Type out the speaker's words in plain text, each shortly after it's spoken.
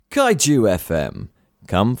Kaiju FM.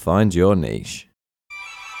 Come find your niche.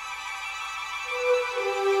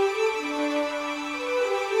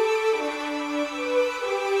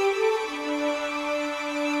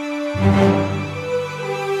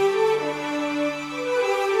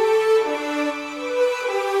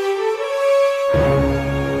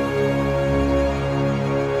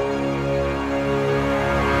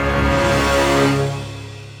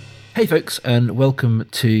 Hey folks, and welcome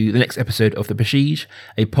to the next episode of The Prestige,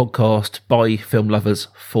 a podcast by film lovers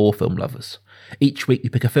for film lovers. Each week we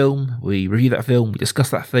pick a film, we review that film, we discuss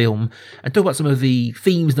that film, and talk about some of the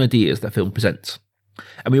themes and ideas that film presents.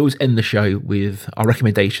 And we always end the show with our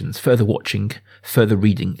recommendations, further watching, further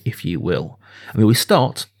reading, if you will. And we always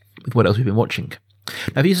start with what else we've been watching.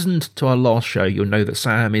 Now, if you listened to our last show, you'll know that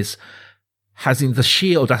Sam has the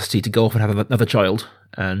sheer audacity to go off and have another child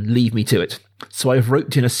and leave me to it. So I've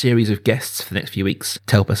roped in a series of guests for the next few weeks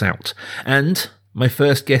to help us out. And my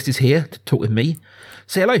first guest is here to talk with me.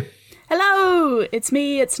 Say hello. Hello, it's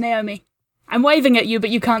me, it's Naomi. I'm waving at you,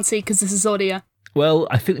 but you can't see because this is audio. Well,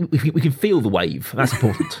 I think we can feel the wave. That's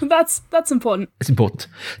important. That's important. It's important.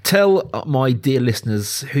 Tell my dear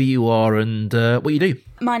listeners who you are and what you do.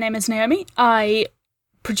 My name is Naomi. I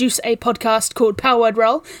produce a podcast called Power Word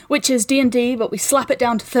Roll, which is D&D, but we slap it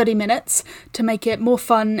down to 30 minutes to make it more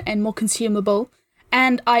fun and more consumable.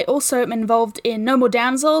 And I also am involved in No More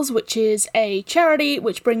Damsels, which is a charity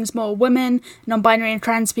which brings more women, non-binary and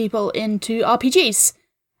trans people into RPGs.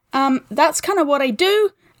 That's kind of what I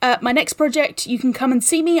do. My next project, you can come and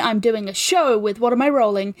see me. I'm doing a show with What Am I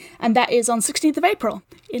Rolling, and that is on 16th of April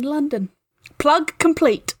in London. Plug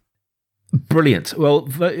complete. Brilliant. Well,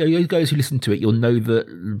 for you guys who listen to it, you'll know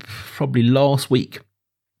that probably last week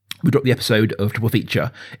we dropped the episode of Triple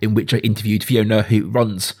Feature in which I interviewed Fiona, who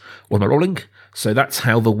runs What Am I Rolling? So that's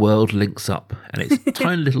how the world links up. And it's a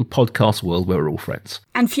tiny little podcast world where we're all friends.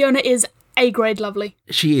 And Fiona is A-grade lovely.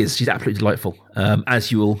 She is. She's absolutely delightful,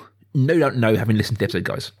 as you will no doubt know having listened to the episode,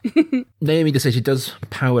 guys. Naomi just says she does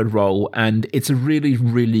Power Word Roll, and it's a really,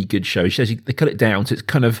 really good show. She says they cut it down, so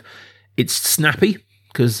it's snappy,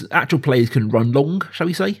 because actual plays can run long, shall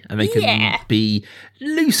we say, and they can be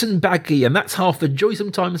loose and baggy, and that's half the joy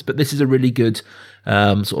sometimes, but this is a really good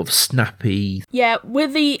sort of snappy... Yeah, we're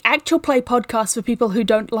the actual play podcast for people who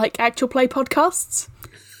don't like actual play podcasts.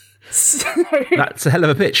 So... That's a hell of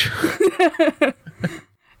a pitch.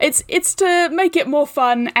 It's to make it more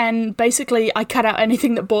fun, and basically I cut out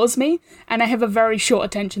anything that bores me, and I have a very short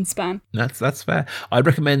attention span. That's fair. I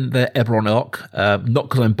recommend the Eberron arc, not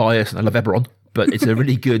because I'm biased and I love Eberron, but it's a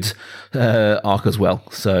really good arc as well.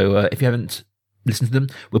 So if you haven't listened to them,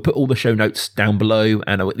 we'll put all the show notes down below,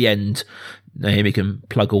 and at the end, Naomi can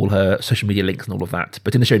plug all her social media links and all of that.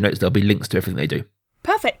 But in the show notes, there'll be links to everything they do.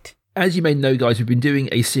 Perfect. As you may know, guys, we've been doing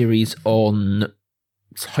a series on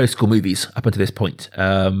high school movies up until this point.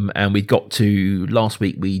 And we got to, last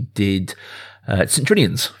week, we did St.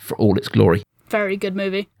 Trinian's for all its glory. Very good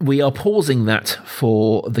movie. We are pausing that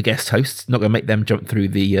for the guest hosts, not going to make them jump through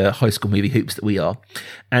the high school movie hoops that we are.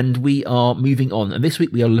 And we are moving on. And this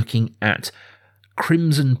week we are looking at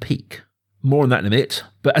Crimson Peak. More on that in a minute.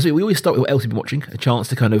 But as we always start with what else we've been watching, a chance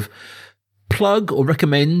to kind of plug or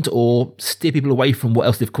recommend or steer people away from what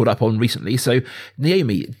else they've caught up on recently. So,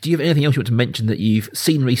 Naomi, do you have anything else you want to mention that you've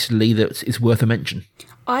seen recently that is worth a mention?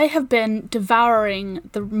 I have been devouring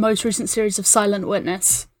the most recent series of Silent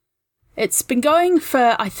Witness. It's been going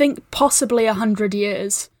for, I think, possibly 100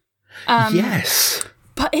 years. Yes.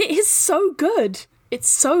 But it is so good. It's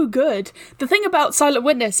so good. The thing about Silent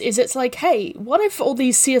Witness is it's like, hey, what if all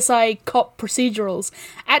these CSI cop procedurals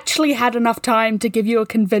actually had enough time to give you a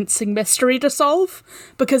convincing mystery to solve?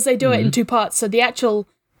 Because they do it in two parts. So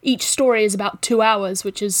each story is about 2 hours,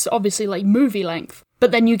 which is obviously like movie length.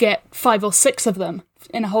 But then you get 5 or 6 of them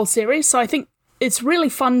in a whole series. So I think it's really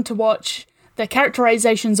fun to watch. The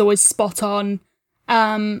characterization's always spot on.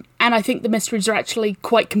 And I think the mysteries are actually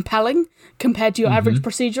quite compelling compared to your average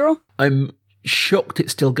procedural. I'm shocked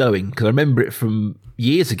it's still going, because I remember it from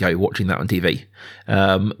years ago watching that on TV.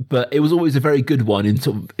 But it was always a very good one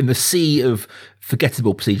in the sea of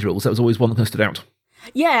forgettable procedurals. That was always one that kind of stood out.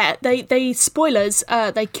 Yeah, they spoilers,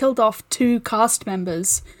 they killed off 2 cast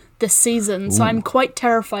members this season, so I'm quite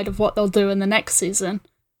terrified of what they'll do in the next season.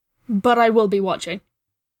 But I will be watching.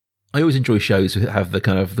 I always enjoy shows that have the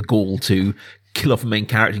kind of the gall to kill off a main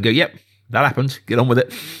character and go, yep, that happened, get on with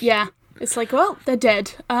it. Yeah, it's like, well, they're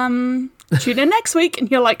dead. Tune in next week, and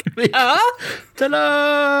you're like,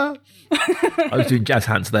 ta-da! I was doing jazz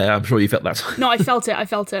hands there. I'm sure you felt that. No, I felt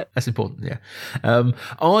it. That's important, yeah.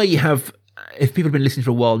 I have if people have been listening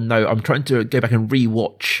for a while, know I'm trying to go back and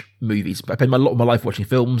rewatch movies. I spend a lot of my life watching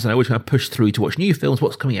films, and I always kind of push through to watch new films,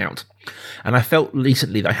 what's coming out. And I felt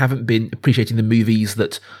recently that I haven't been appreciating the movies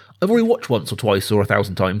that I've already watched once or twice or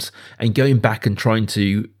 1,000 times, and going back and trying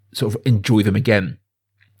to sort of enjoy them again.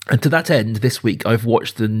 And to that end, this week I've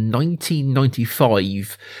watched the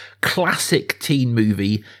 1995 classic teen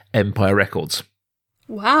movie Empire Records.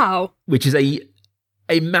 Wow. Which is a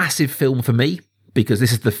massive film for me, because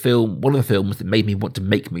this is one of the films that made me want to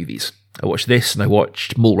make movies. I watched this and I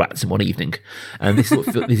watched Mallrats in one evening. And these are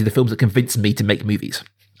the films that convinced me to make movies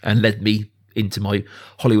and led me into my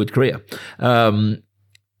Hollywood career.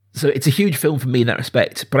 So it's a huge film for me in that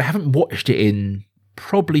respect, but I haven't watched it in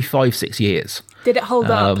probably 5-6 years. Did it hold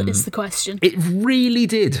up, is the question. It really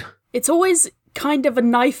did. It's always kind of a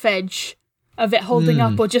knife edge of it holding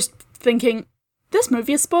up, or just thinking, this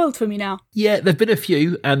movie is spoiled for me now. Yeah, there've been a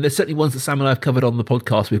few, and there's certainly ones that Sam and I have covered on the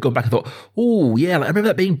podcast. We've gone back and thought, oh, yeah, I remember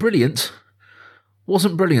that being brilliant.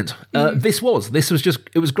 Wasn't brilliant. This was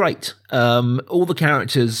great. All the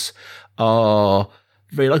characters are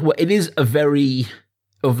very likable. It is a very...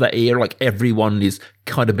 of that era, like everyone is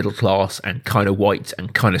kind of middle class and kind of white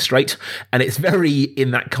and kind of straight, and it's very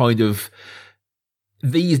in that kind of,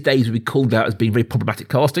 these days would be called out as being very problematic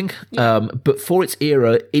casting, but for its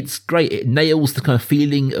era it's great. It nails the kind of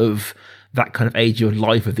feeling of that kind of age of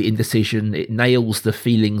life, of the indecision. It nails the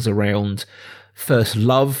feelings around first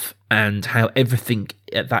love and how everything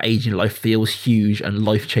at that age in life feels huge and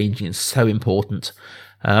life-changing and so important.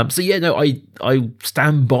 I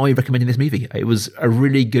stand by recommending this movie. It was a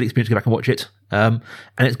really good experience to go back and watch it. And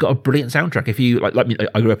it's got a brilliant soundtrack. If you like me,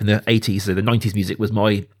 I grew up in the 80s, so the 90s music was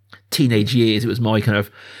my teenage years. It was my kind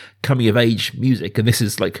of coming of age music. And this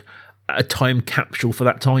is like a time capsule for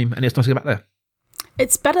that time. And it's nice to go back there.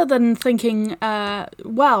 It's better than thinking,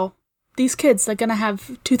 well, these kids, they're going to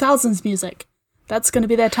have 2000s music. That's going to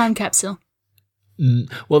be their time capsule.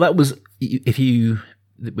 Well, that was,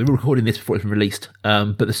 we were recording this before it's been released,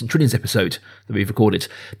 but the St. Trinian's episode that we've recorded,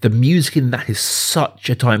 the music in that is such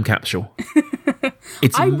a time capsule.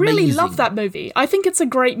 It's I amazing. really love that movie. I think it's a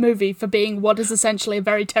great movie for being what is essentially a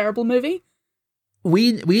very terrible movie.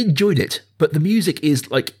 We enjoyed it, but the music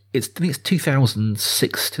is like, I think it's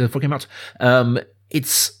 2006 to the came out.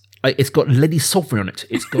 It's got Lenny Sovereign on it.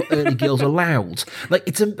 It's got Early Girls Aloud.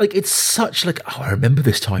 It's such like, oh, I remember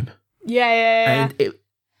this time. Yeah. And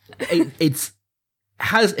it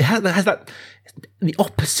has that, the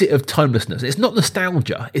opposite of timelessness. It's not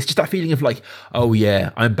nostalgia. It's just that feeling of like, oh yeah,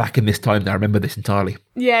 I'm back in this time now. I remember this entirely.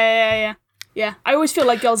 Yeah. I always feel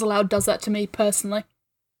like Girls Aloud does that to me personally.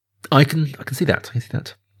 I can see that.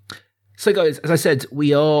 So guys, as I said,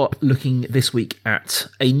 we are looking this week at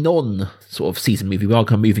a non-sort of season movie. We are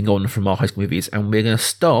kind of moving on from our high school movies, and we're going to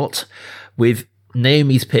start with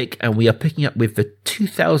Naomi's pick, and we are picking up with the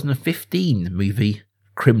 2015 movie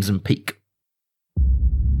Crimson Peak.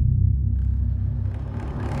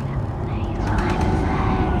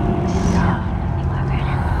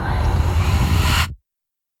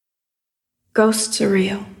 Ghosts are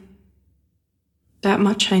real. That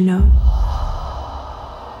much I know.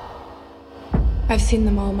 I've seen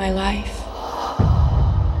them all my life.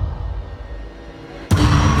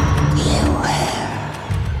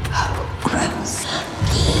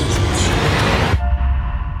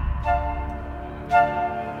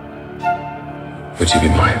 Would you be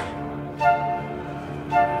mine?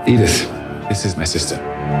 Edith, this is my sister.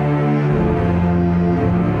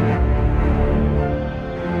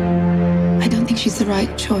 I don't think she's the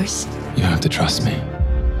right choice. You have to trust me.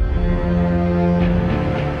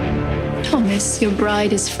 Thomas, your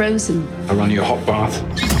bride is frozen. I'll run you a hot bath.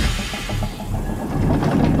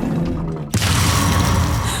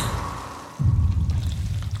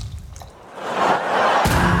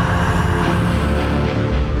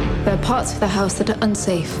 There are parts of the house that are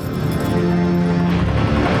unsafe.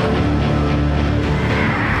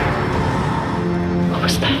 What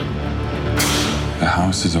was that? A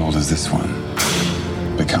house as old as this one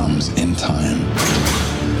becomes, in time,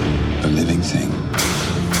 a living thing.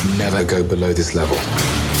 Never go below this level.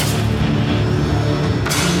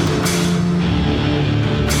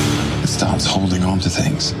 It starts holding on to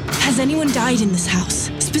things. Has anyone died in this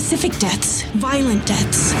house? Specific deaths? Violent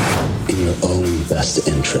deaths? In your own best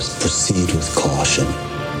interest, proceed with caution.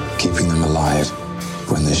 Keeping them alive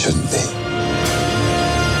when they shouldn't be.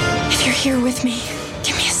 If you're here with me,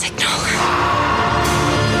 give me a signal.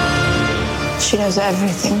 She knows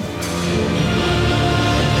everything.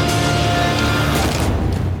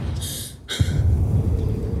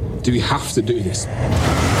 Do we have to do this?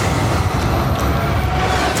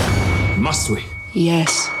 Must we?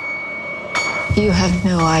 Yes. You have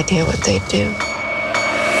no idea what they do.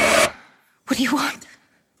 What do you want?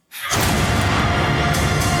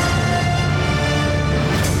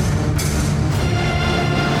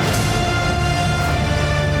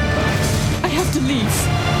 I have to leave.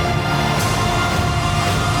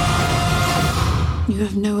 You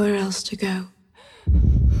have nowhere else to go.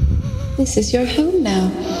 This is your home now.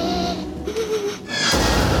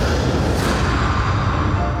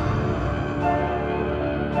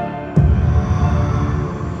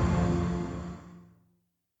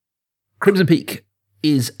 Crimson Peak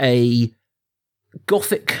is a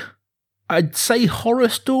Gothic, I'd say horror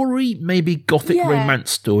story, maybe Gothic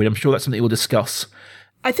romance story. I'm sure that's something we'll discuss.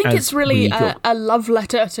 I think it's really a love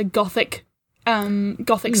letter to Gothic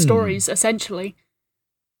stories, essentially.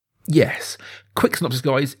 Yes. Quick synopsis,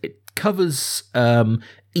 guys. It covers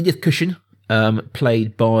Edith Cushing,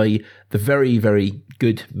 played by the very, very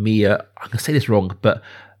good Mia, I'm going to say this wrong, but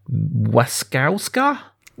Wasikowska?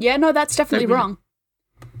 Yeah, no, that's definitely wrong.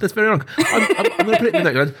 That's very wrong. I'm going to put it in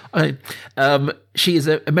the note, guys. She is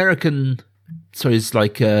an American, is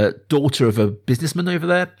like a daughter of a businessman over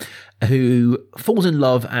there who falls in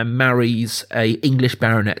love and marries a English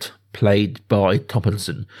baronet played by Tom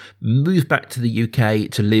Hiddleston. Moved back to the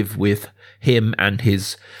UK to live with him and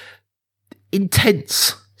his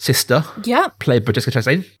intense sister, played by Jessica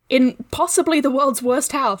Chastain. In possibly the world's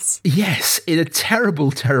worst house. Yes, in a terrible,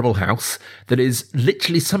 terrible house that is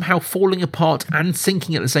literally somehow falling apart and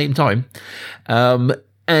sinking at the same time,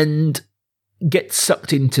 and gets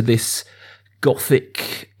sucked into this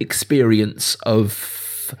Gothic experience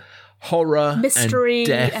of horror, mystery, and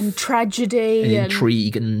death, and tragedy, and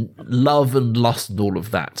intrigue, and love and lust, and all of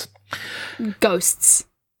that. Ghosts.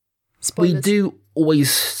 Spoilers. We do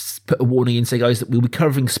always put a warning in, say, guys, that we'll be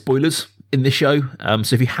covering spoilers in this show.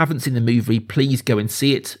 So if you haven't seen the movie, please go and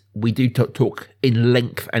see it. We do talk in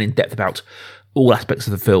length and in depth about all aspects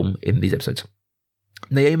of the film in these episodes.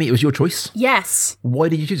 Naomi, it was your choice. Yes. Why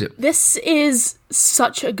did you choose it? This is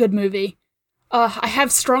such a good movie. I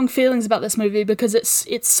have strong feelings about this movie because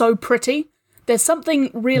it's so pretty. There's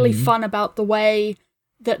something really fun about the way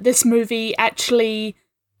that this movie actually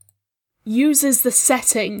uses the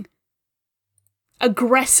setting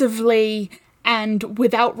aggressively and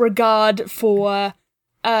without regard for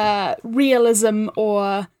realism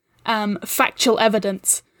or factual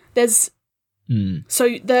evidence. There's so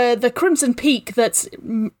the Crimson Peak that's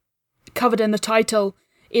covered in the title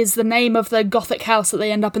is the name of the Gothic house that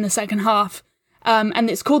they end up in the second half, and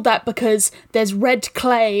it's called that because there's red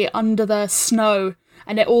clay under the snow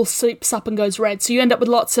and it all seeps up and goes red. So you end up with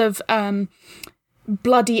lots of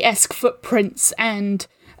bloody-esque footprints and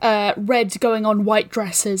red going on white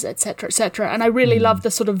dresses, etc., etc. And I really love the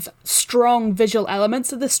sort of strong visual elements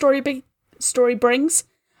that this story brings,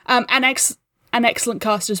 and an excellent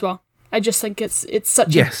cast as well. I just think it's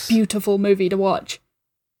such a beautiful movie to watch.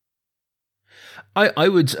 I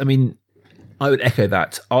would echo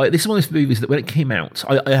that. This is one of those movies that when it came out,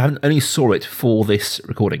 I haven't only saw it for this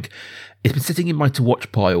recording. It's been sitting in my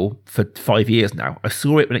to-watch pile for 5 years now. I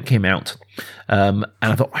saw it when it came out, and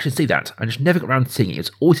I thought, I should see that. I just never got around to seeing it. It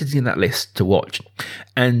was always sitting in that list to watch.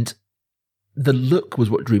 And the look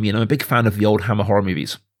was what drew me in. I'm a big fan of the old Hammer horror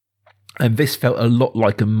movies. And this felt a lot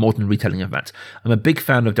like a modern retelling of that. I'm a big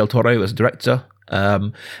fan of Del Toro as a director,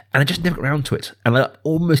 and I just never got around to it. And I'm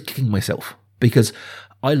almost kicking myself because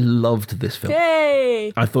I loved this film.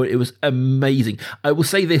 Yay! I thought it was amazing. I will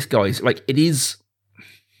say this, guys,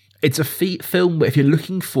 it's a film where if you're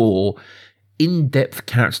looking for in-depth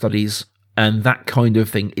character studies and that kind of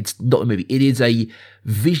thing, it's not a movie. It is a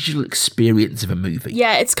visual experience of a movie.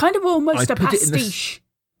 Yeah, it's kind of almost a pastiche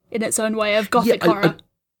in its own way of Gothic horror.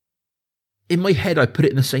 In my head, I put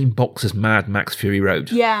it in the same box as Mad Max Fury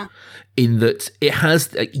Road. Yeah. In that it has,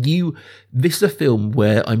 this is a film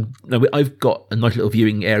where I've got a nice little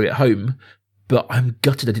viewing area at home, but I'm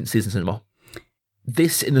gutted I didn't see this in cinema.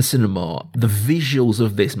 This in the cinema, the visuals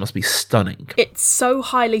of this must be stunning. It's so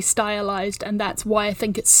highly stylized, and that's why I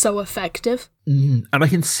think it's so effective. And I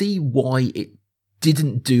can see why it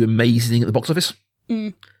didn't do amazing at the box office.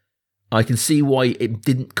 I can see why it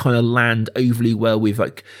didn't kind of land overly well with,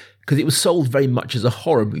 because it was sold very much as a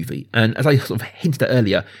horror movie. And as I sort of hinted at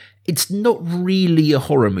earlier, it's not really a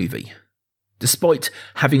horror movie, despite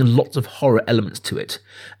having lots of horror elements to it.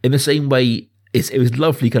 In the same way, it was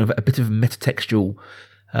lovely, kind of a bit of a metatextual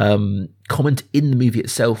comment in the movie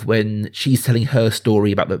itself when she's telling her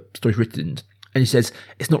story about the story written, and she says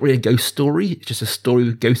it's not really a ghost story; it's just a story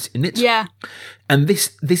with ghosts in it. Yeah. And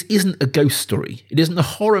this isn't a ghost story. It isn't a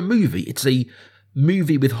horror movie. It's a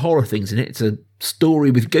movie with horror things in it. It's a story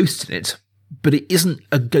with ghosts in it, but it isn't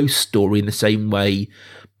a ghost story in the same way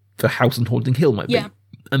the house on Haunting Hill might Yeah.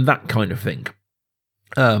 be, and that kind of thing.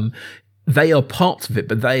 They are parts of it,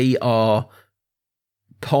 but they are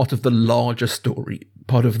part of the larger story,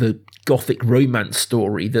 part of the Gothic romance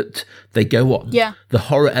story that they go on. Yeah. The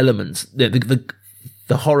horror elements, the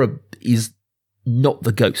horror is not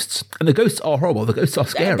the ghosts. And the ghosts are horrible, the ghosts are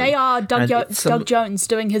scary. They are Doug Jones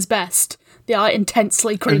doing his best. They are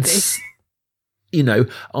intensely creepy. You know,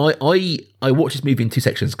 I watched this movie in 2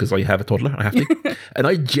 sections because I have a toddler, I have to. And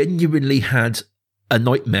I genuinely had a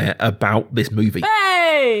nightmare about this movie.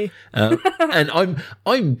 Hey! And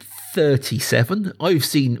I'm 37. I've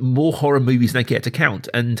seen more horror movies than I care to count,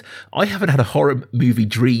 and I haven't had a horror movie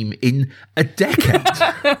dream in a decade.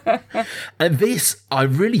 And this, I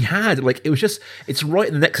really had. Like, it was just, it's right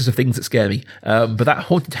in the nexus of things that scare me. But that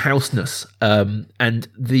haunted houseness, and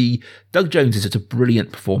Doug Jones is such a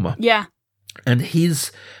brilliant performer. Yeah. And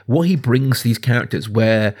what he brings to these characters,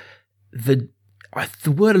 where the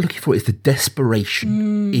word I'm looking for is the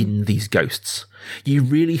desperation in these ghosts. You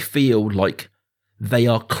really feel like they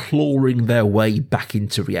are clawing their way back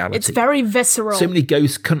into reality. It's very visceral. So many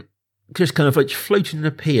ghosts just kind of like float and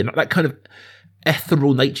appear. That kind of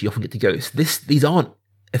ethereal nature you often get to ghosts. These aren't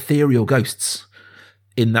ethereal ghosts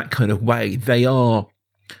in that kind of way. They are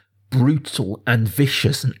brutal and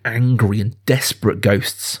vicious and angry and desperate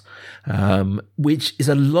ghosts. Which is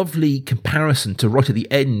a lovely comparison to right at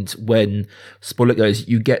the end when, spoiler goes,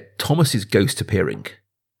 you get Thomas's ghost appearing,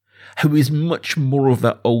 who is much more of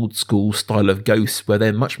that old school style of ghosts where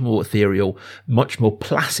they're much more ethereal, much more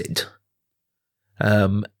placid.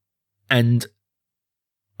 And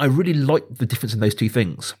I really like the difference in those two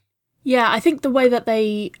things. Yeah, I think the way that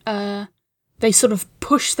they sort of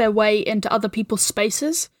push their way into other people's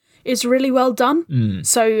spaces is really well done.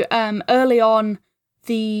 So early on,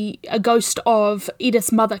 a ghost of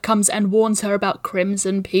Edith's mother comes and warns her about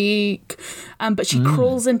Crimson Peak, but she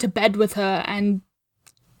crawls into bed with her, and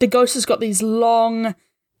the ghost has got these long,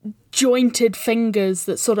 jointed fingers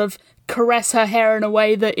that sort of caress her hair in a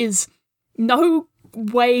way that is no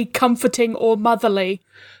way comforting or motherly.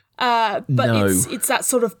 But No. it's that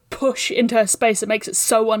sort of push into her space that makes it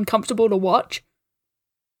so uncomfortable to watch.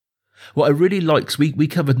 What I really like, we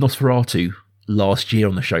covered Nosferatu last year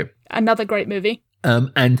on the show. Another great movie.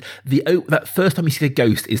 And that first time you see the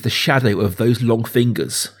ghost is the shadow of those long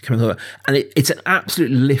fingers coming over, and it's an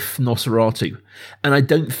absolute lift Nosferatu. And I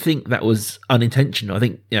don't think that was unintentional. I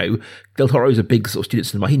think, Del Toro's a big sort of student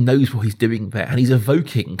cinema. He knows what he's doing there, and he's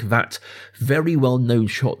evoking that very well-known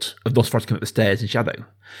shot of Nosferatu coming up the stairs in shadow.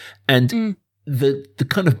 And the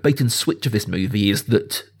kind of bait and switch of this movie is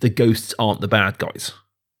that the ghosts aren't the bad guys.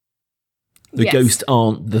 The ghosts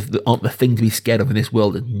aren't the thing to be scared of in this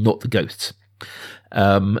world, and not the ghosts.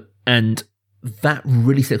 And that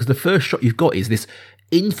really says, because the first shot you've got is this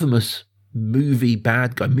infamous movie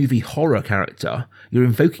bad guy, movie horror character. You're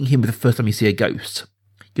invoking him with the first time you see a ghost.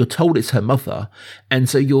 You're told it's her mother, and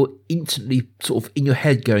so you're instantly sort of in your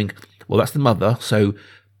head going, well, that's the mother, so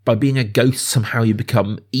by being a ghost somehow you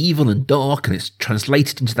become evil and dark, and it's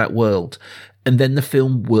translated into that world. And then the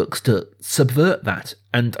film works to subvert that.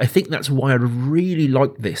 And I think that's why I really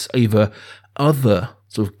like this over other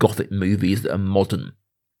sort of Gothic movies that are modern.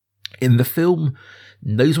 In the film,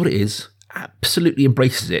 knows what it is, absolutely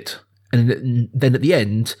embraces it, and then at the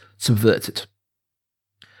end, subverts it.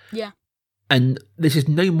 Yeah. And this is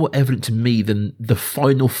no more evident to me than the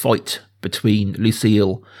final fight between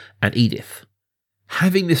Lucille and Edith.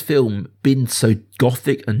 Having this film been so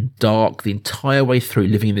gothic and dark the entire way through,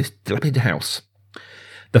 living in this dilapidated house,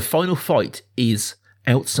 the final fight is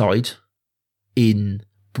outside in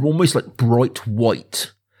almost like bright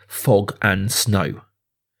white fog and snow.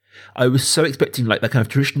 I was so expecting like that kind of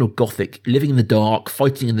traditional Gothic, living in the dark,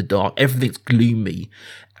 fighting in the dark, everything's gloomy,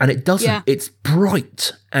 and it doesn't. Yeah. It's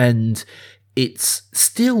bright, and it's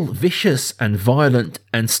still vicious and violent,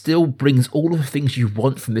 and still brings all of the things you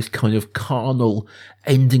want from this kind of carnal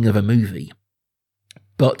ending of a movie.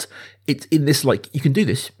 But it's in this, like, you can do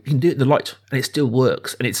this, you can do it in the light, and it still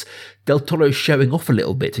works. And it's Del Toro showing off a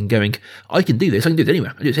little bit and going, I can do this, I can do it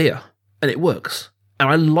anywhere, I can do it here. And it works. And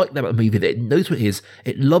I like that about the movie, that it knows what it is,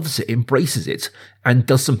 it loves it, embraces it, and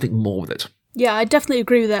does something more with it. Yeah, I definitely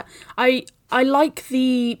agree with that. I like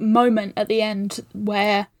the moment at the end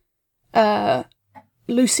where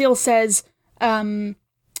Lucille says,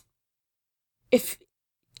 if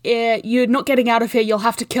you're not getting out of here, you'll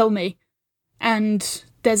have to kill me. And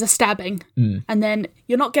there's a stabbing. And then,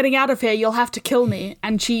 you're not getting out of here, you'll have to kill me.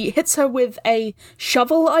 And she hits her with a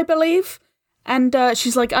shovel, I believe. And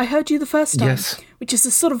she's like, I heard you the first time. Yes. Which is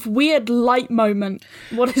a sort of weird light moment.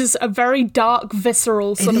 What is a very dark,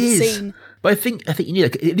 visceral sort of scene. But I think you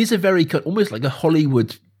need, it is a very, almost like a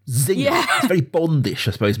Hollywood zinger. Yeah. It's very Bondish,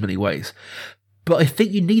 I suppose, in many ways. But I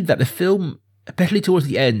think you need that. The film, especially towards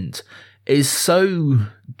the end, is so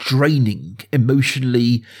draining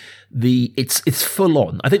emotionally. It's full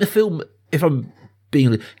on. I think the film, if I'm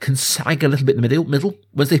being, can sag a little bit in the middle.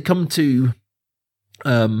 Once they come to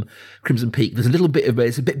Crimson Peak, there's a little bit of it.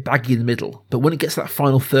 It's a bit baggy in the middle, but when it gets to that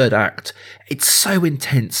final third act, it's so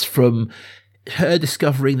intense, from her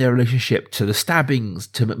discovering their relationship to the stabbings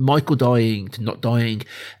to Michael dying to not dying,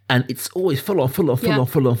 and it's always full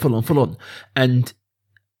on. And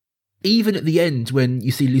even at the end, when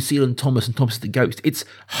you see Lucille and Thomas is the ghost, it's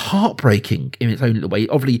heartbreaking in its own little way.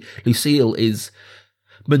 Obviously, Lucille is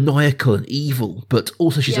maniacal and evil, but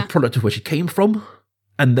also she's a product of where she came from.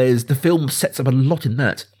 And the film sets up a lot in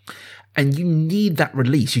that. And you need that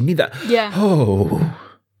release. You need that,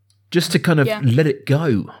 just to kind of let it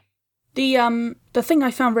go. The thing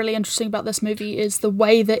I found really interesting about this movie is the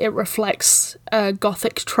way that it reflects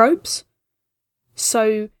Gothic tropes.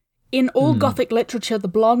 So, in all Gothic literature, the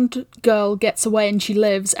blonde girl gets away and she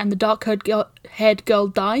lives, and the dark-haired girl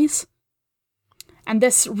dies. And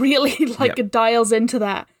this really dials into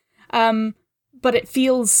that. But it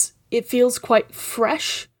feels quite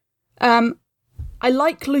fresh. I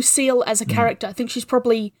like Lucille as a character. I think she's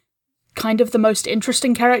probably kind of the most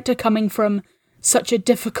interesting character, coming from such a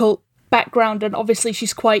difficult background, and obviously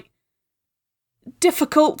she's quite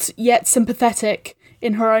difficult yet sympathetic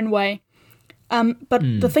in her own way. But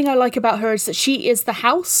the thing I like about her is that she is the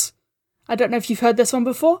house. I don't know if you've heard this one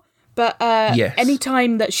before, but yes.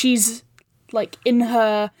 Anytime that she's like in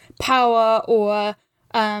her power or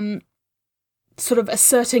sort of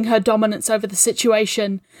asserting her dominance over the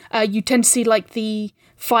situation, you tend to see like the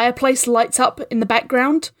fireplace lights up in the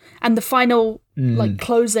background, and the final like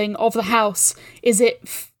closing of the house is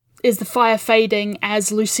the fire fading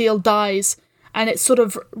as Lucille dies, and it's sort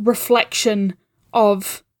of reflection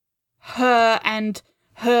of her and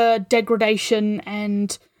her degradation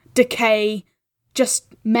and decay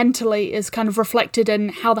just mentally is kind of reflected in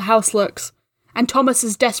how the house looks. And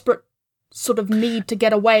Thomas's desperate sort of need to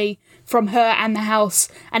get away from her and the house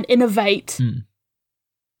and innovate,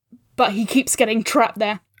 but he keeps getting trapped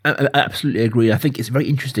there. I absolutely agree. I think it's very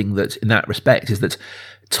interesting that in that respect is that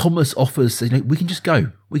Thomas offers, we can just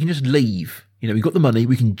go, we can just leave. We've got the money,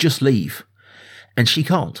 we can just leave. And she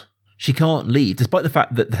can't. She can't leave, despite the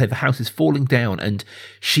fact that the house is falling down, and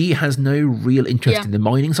she has no real interest in the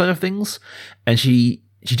mining side of things, and she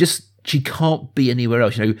can't be anywhere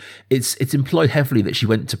else. It's implied heavily that she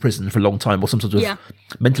went to prison for a long time, or some sort of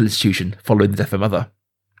mental institution following the death of her mother.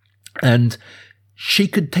 And she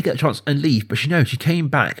could take that chance and leave, but she came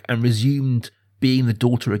back and resumed being the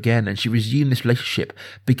daughter again, and she resumed this relationship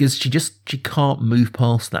because she can't move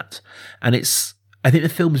past that. And I think the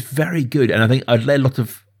film is very good, and I think I'd lay a lot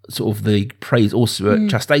of sort of the praise also at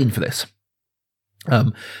Chastain for this.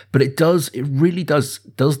 But it really does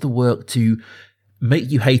the work to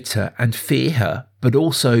make you hate her and fear her, but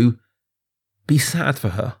also be sad for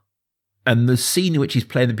her. And the scene in which he's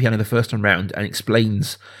playing the piano the first time round and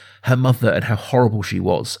explains her mother and how horrible she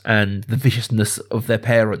was and the viciousness of their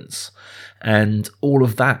parents and all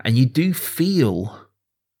of that. And you do feel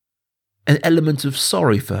an element of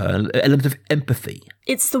sorry for her, an element of empathy.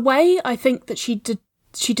 It's the way I think that she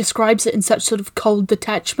describes it in such sort of cold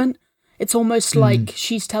detachment. It's almost like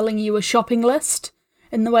she's telling you a shopping list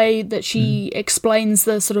in the way that she explains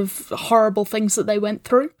the sort of horrible things that they went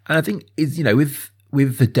through. And I think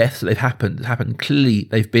with the deaths that happened, clearly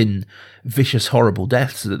they've been vicious, horrible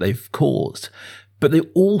deaths that they've caused, but they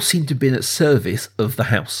all seem to have been at service of the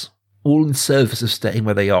house, all in service of staying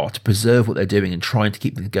where they are, to preserve what they're doing and trying to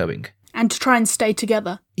keep them going. And to try and stay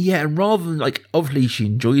together. Yeah, and rather than, obviously she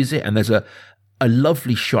enjoys it, and there's a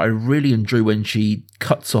lovely shot I really enjoy when she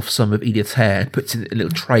cuts off some of Edith's hair and puts it in a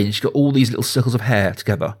little tray, and she's got all these little circles of hair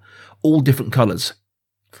together, all different colours.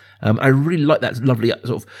 I really like that lovely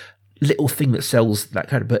sort of little thing that sells that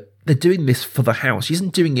character, but they're doing this for the house. She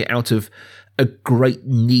isn't doing it out of a great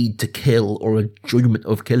need to kill or enjoyment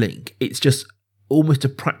of killing. It's just almost a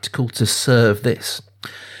practical to serve this.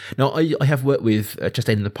 Now, I have worked with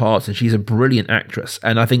Chastain in the past, and she's a brilliant actress,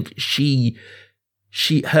 and I think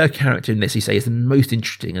her character in this, you say, is the most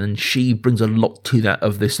interesting, and she brings a lot to that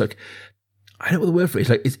of this, I don't know what the word for it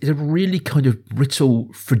is, it's a really kind of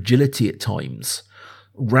brittle fragility at times,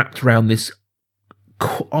 wrapped around this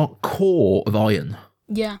core of iron.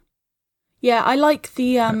 Yeah. Yeah, I like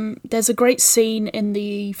the, there's a great scene in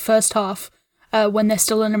the first half when they're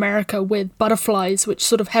still in America with butterflies, which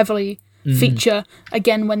sort of heavily feature,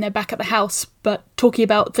 again, when they're back at the house, but talking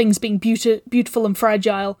about things being beautiful and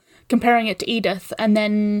fragile, comparing it to Edith, and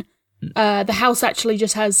then the house actually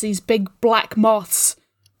just has these big black moths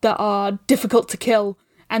that are difficult to kill.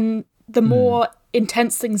 And the more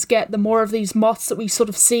intense things get, the more of these moths that we sort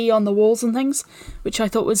of see on the walls and things, which I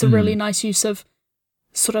thought was a really nice use of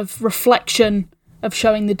sort of reflection of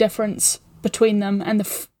showing the difference between them. And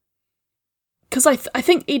because I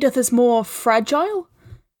think Edith is more fragile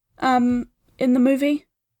in the movie.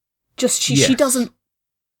 Just she doesn't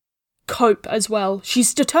cope as well.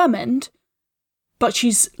 She's determined, but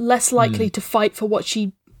she's less likely to fight for what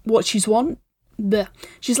she's less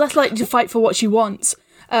likely to fight for what she wants.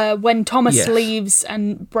 When Thomas leaves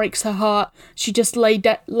and breaks her heart, she just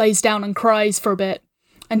lays down and cries for a bit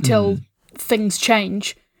until things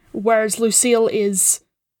change. Whereas Lucille is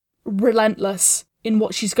relentless in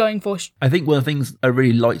what she's going for. I think one of the things I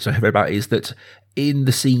really liked to hear about is that in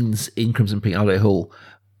the scenes in Crimson Peak Holiday Hall,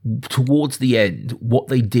 towards the end, what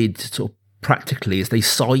they did sort of practically is they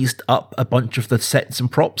sized up a bunch of the sets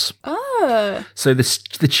and props. Oh. So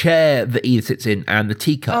the chair that Edith sits in and the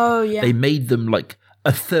teacup, they made them like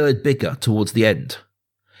a third bigger towards the end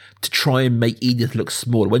to try and make Edith look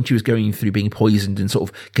smaller. When she was going through being poisoned and sort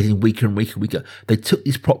of getting weaker and weaker and weaker, they took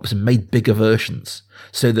these props and made bigger versions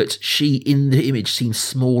so that she, in the image, seems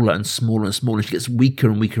smaller and smaller and smaller. She gets weaker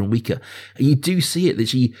and weaker and weaker. And you do see it that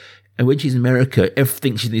she... And when she's in America,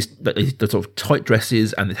 everything, she's in these sort of tight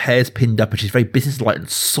dresses and the hair's pinned up and she's very businesslike and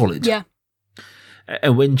solid. Yeah.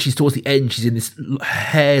 And when she's towards the end, she's in this,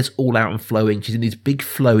 hair's all out and flowing. She's in these big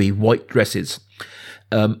flowy white dresses.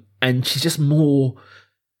 And she's just more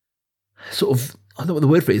sort of, I don't know what the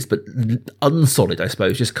word for it is, but unsolid, I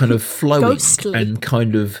suppose, just kind of flowing Ghostly. And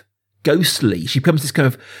kind of ghostly. She becomes this kind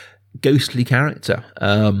of ghostly character.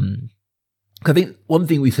 I think one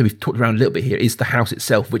thing we've talked around a little bit here is the house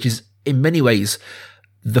itself, which is in many ways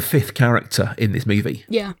the fifth character in this movie.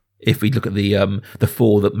 Yeah. If we look at the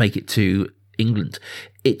four that make it to England,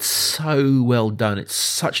 it's so well done. It's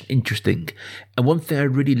such interesting. And one thing I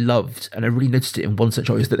really loved, and I really noticed it in One Such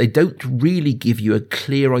Shot, is that they don't really give you a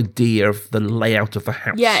clear idea of the layout of the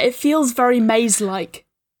house. Yeah, it feels very maze-like.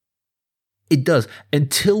 It does,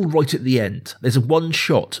 until right at the end. There's one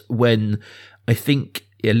shot when I think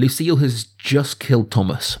Lucille has just killed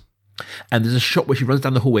Thomas. And there's a shot where she runs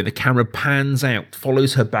down the hallway, the camera pans out,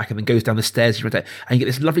 follows her back, and then goes down the stairs. She runs out, and you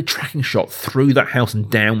get this lovely tracking shot through that house and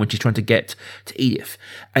down when she's trying to get to Edith.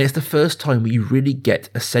 And it's the first time where you really get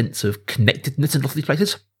a sense of connectedness in lots of these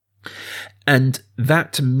places. And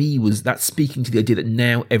that, to me, was that speaking to the idea that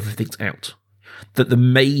now everything's out. That the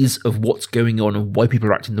maze of what's going on and why people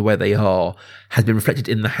are acting the way they are has been reflected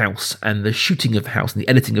in the house, and the shooting of the house and the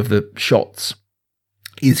editing of the shots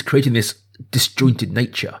is creating this disjointed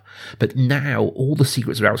nature. But now all the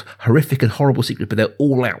secrets are out, horrific and horrible secrets, but they're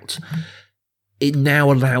all out. It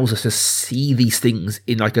now allows us to see these things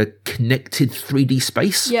in like a connected 3D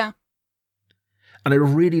space. Yeah. And I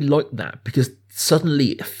really liked that because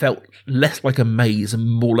suddenly it felt less like a maze and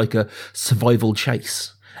more like a survival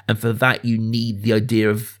chase. And for that, you need the idea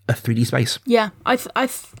of a 3D space. Yeah, I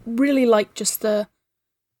really like just the...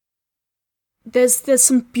 There's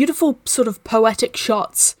some beautiful sort of poetic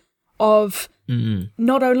shots of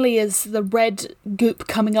not only is the red goop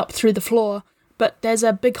coming up through the floor, but there's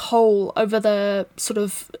a big hole over the sort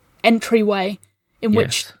of entryway in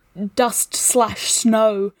which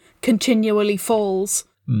dust/snow continually falls.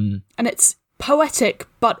 And it's poetic,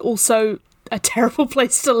 but also a terrible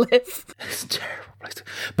place to live. It's a terrible place to...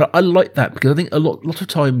 But I like that because I think a lot of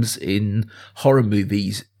times in horror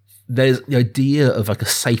movies, there's the idea of like a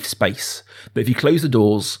safe space. But if you close the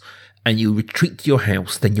doors and you retreat to your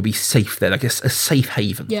house, then you'll be safe there, like a safe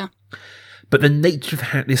haven. Yeah. But the nature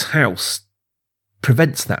of this house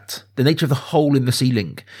prevents that. The nature of the hole in the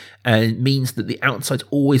ceiling means that the outside's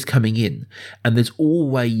always coming in, and there's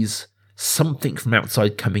always something from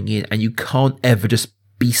outside coming in, and you can't ever just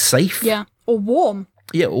be safe. Yeah, or warm.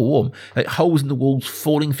 Yeah, or warm. Like holes in the walls,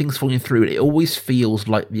 things falling through, and it always feels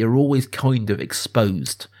like you're always kind of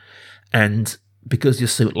exposed. And because you're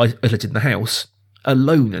so isolated in the house,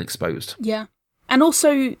 alone and exposed. Yeah. And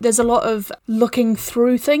also, there's a lot of looking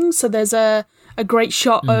through things. So there's a great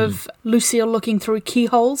shot of Lucille looking through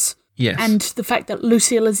keyholes. Yes. And the fact that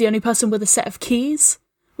Lucille is the only person with a set of keys,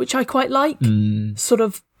 which I quite like. Sort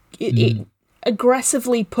of, it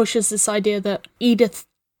aggressively pushes this idea that Edith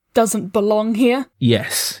doesn't belong here.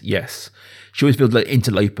 Yes. She always feels like an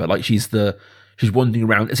interloper, like she's wandering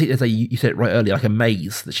around. As you said it right earlier, like a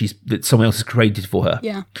maze that someone else has created for her.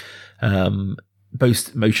 Yeah.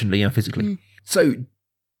 Both emotionally and physically. So,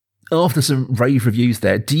 after some rave reviews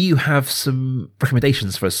there, do you have some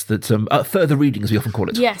recommendations for us that further reading, as we often call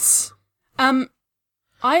it? Yes. I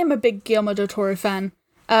am a big Guillermo del Toro fan,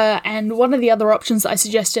 and one of the other options that I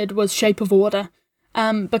suggested was Shape of Water,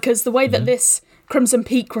 because the way that this Crimson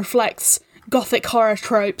Peak reflects Gothic horror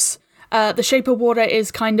tropes. The Shape of Water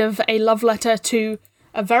is kind of a love letter to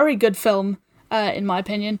a very good film, in my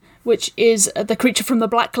opinion, which is The Creature from the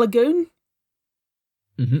Black Lagoon.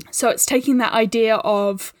 Mm-hmm. So it's taking that idea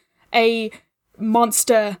of a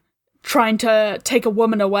monster trying to take a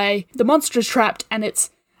woman away. The monster is trapped, and it's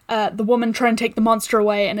the woman trying to take the monster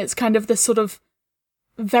away, and it's kind of this sort of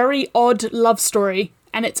very odd love story.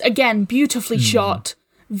 And it's, again, beautifully shot,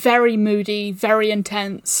 very moody, very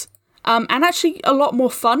intense, and actually a lot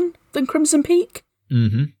more fun than Crimson Peak.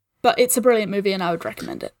 Mm-hmm. But it's a brilliant movie, and I would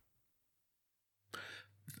recommend it.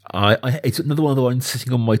 It's another one of the ones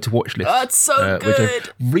sitting on my to-watch list. Oh, it's so good!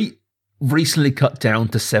 Which I've recently cut down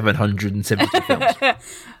to 772 films.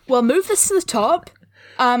 Well, move this to the top.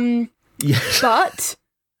 Yes. But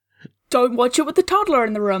don't watch it with the toddler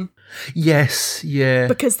in the room. Yes, yeah.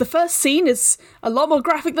 Because the first scene is a lot more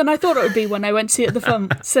graphic than I thought it would be when I went to see it at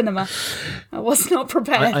the cinema. I was not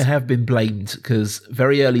prepared. I have been blamed because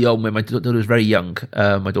very early on, when my daughter was very young,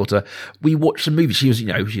 my daughter, we watched a movie. She was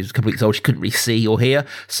a couple of weeks old. She couldn't really see or hear.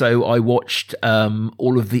 So I watched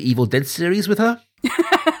all of the Evil Dead series with her.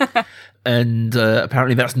 And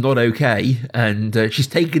apparently that's not okay. And she's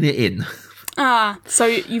taken it in. So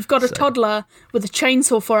you've got a toddler with a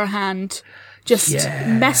chainsaw for a hand, just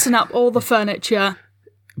messing up all the furniture.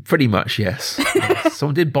 Pretty much, yes.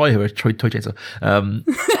 Someone did buy her a toy chainsaw.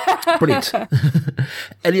 Brilliant.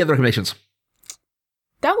 Any other recommendations?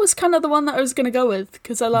 That was kind of the one that I was going to go with,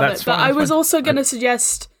 because I love it. But I was also going to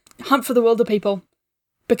suggest Hunt for the Wilder People,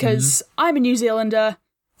 because I'm a New Zealander,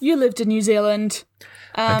 you lived in New Zealand.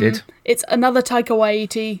 I did. It's another Taika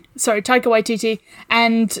Waititi,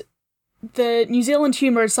 and the New Zealand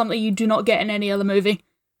humour is something you do not get in any other movie.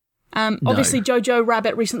 Obviously, Jojo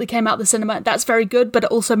Rabbit recently came out the cinema. That's very good, but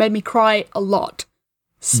it also made me cry a lot.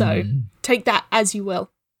 So take that as you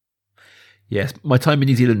will. Yes, my time in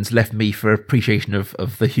New Zealand's left me for appreciation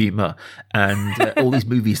of the humour and all these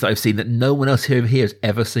movies that I've seen that no one else over here has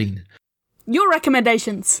ever seen. Your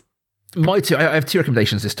recommendations. I have two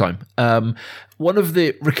recommendations this time. One of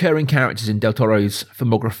the recurring characters in Del Toro's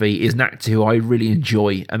filmography is an actor who I really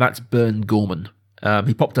enjoy, and that's Bern Gorman.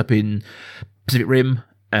 He popped up in Pacific Rim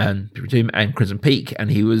and Crimson Peak,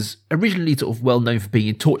 and he was originally sort of well known for being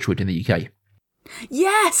in Torchwood in the UK.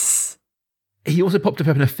 Yes! He also popped up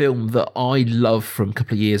in a film that I love from a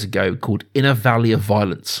couple of years ago called In a Valley of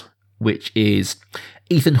Violence, which is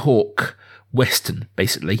Ethan Hawke Western,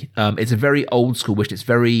 basically. It's a very old school Western. It's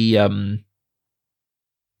very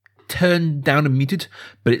turned down and muted,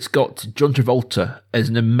 but it's got John Travolta as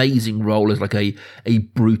an amazing role as like a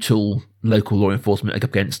brutal local law enforcement up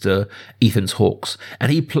against Ethan's Hawks.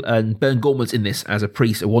 And Bern Gorman's in this as a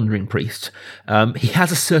priest, a wandering priest. He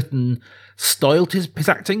has a certain style to his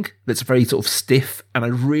acting that's very sort of stiff, and I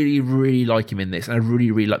really, really like him in this, and I really,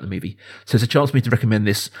 really like the movie. So it's a chance for me to recommend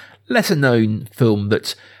this lesser known film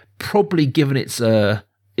that probably, given its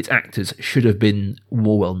actors, should have been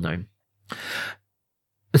more well known.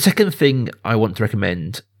 The second thing I want to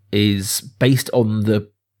recommend is based on the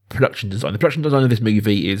production design. The production design of this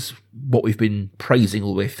movie is what we've been praising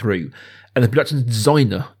all the way through, and the production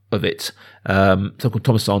designer of it, someone called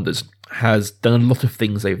Thomas Sanders, has done a lot of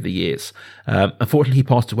things over the years. Unfortunately, he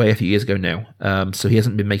passed away a few years ago now, so he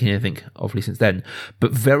hasn't been making anything, obviously, since then.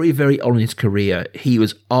 But very, very early in his career, he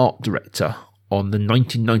was art director on the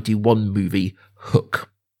 1991 movie Hook.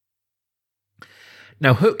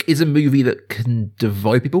 Now, Hook is a movie that can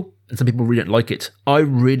divide people, and some people really don't like it. I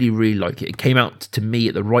really, really like it. It came out to me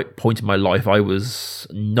at the right point in my life. I was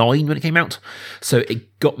 9 when it came out, so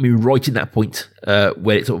it got me right in that point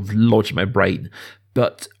where it sort of lodged in my brain.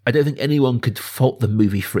 But I don't think anyone could fault the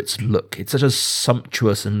movie for its look. It's such a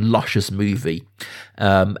sumptuous and luscious movie,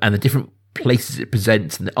 and the different places it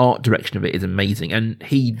presents and the art direction of it is amazing, and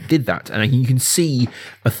he did that. And you can see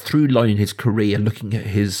a through line in his career, looking at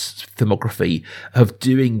his filmography, of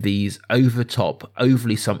doing these over top,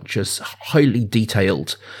 overly sumptuous, highly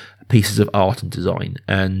detailed pieces of art and design.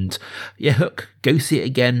 And yeah, Hook, go see it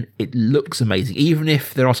again. It looks amazing, even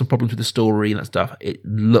if there are some problems with the story and that stuff. It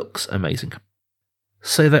looks amazing.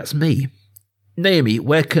 So that's me. Naomi,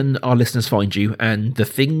 where can our listeners find you and the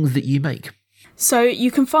things that you make? So you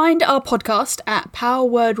can find our podcast at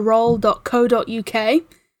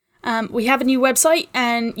powerwordroll.co.uk. We have a new website,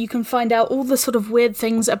 and you can find out all the sort of weird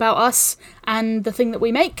things about us and the thing that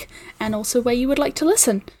we make, and also where you would like to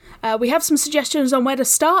listen. We have some suggestions on where to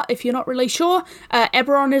start if you're not really sure.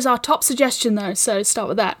 Eberron is our top suggestion though, so start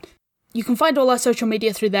with that. You can find all our social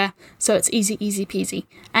media through there, so it's easy peasy.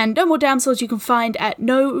 And No More Damsels you can find at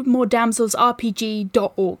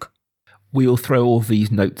nomoredamselsrpg.org. We will throw all these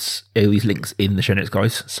notes, all these links in the show notes,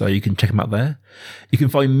 guys, so you can check them out there. You can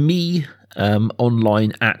find me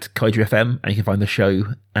online at Kaiju FM, and you can find the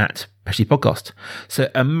show at Pesci Podcast. So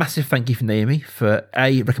a massive thank you for Naomi for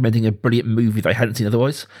recommending a brilliant movie that I hadn't seen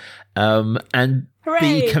otherwise, and Hooray.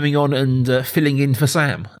 B, coming on and filling in for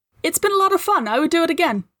Sam. It's been a lot of fun. I would do it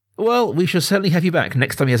again. Well, we shall certainly have you back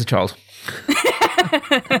next time he has a child.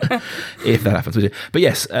 If that happens with you. But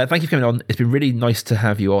yes, thank you for coming on. It's been really nice to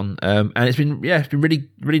have you on. And it's been really,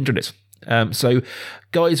 really enjoyed it. So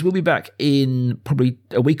guys, we'll be back in probably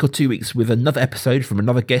a week or 2 weeks with another episode from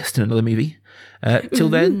another guest and another movie. Till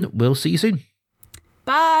then, we'll see you soon.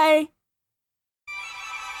 Bye.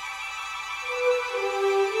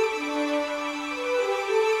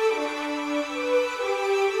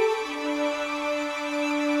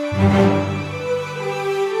 Thank you.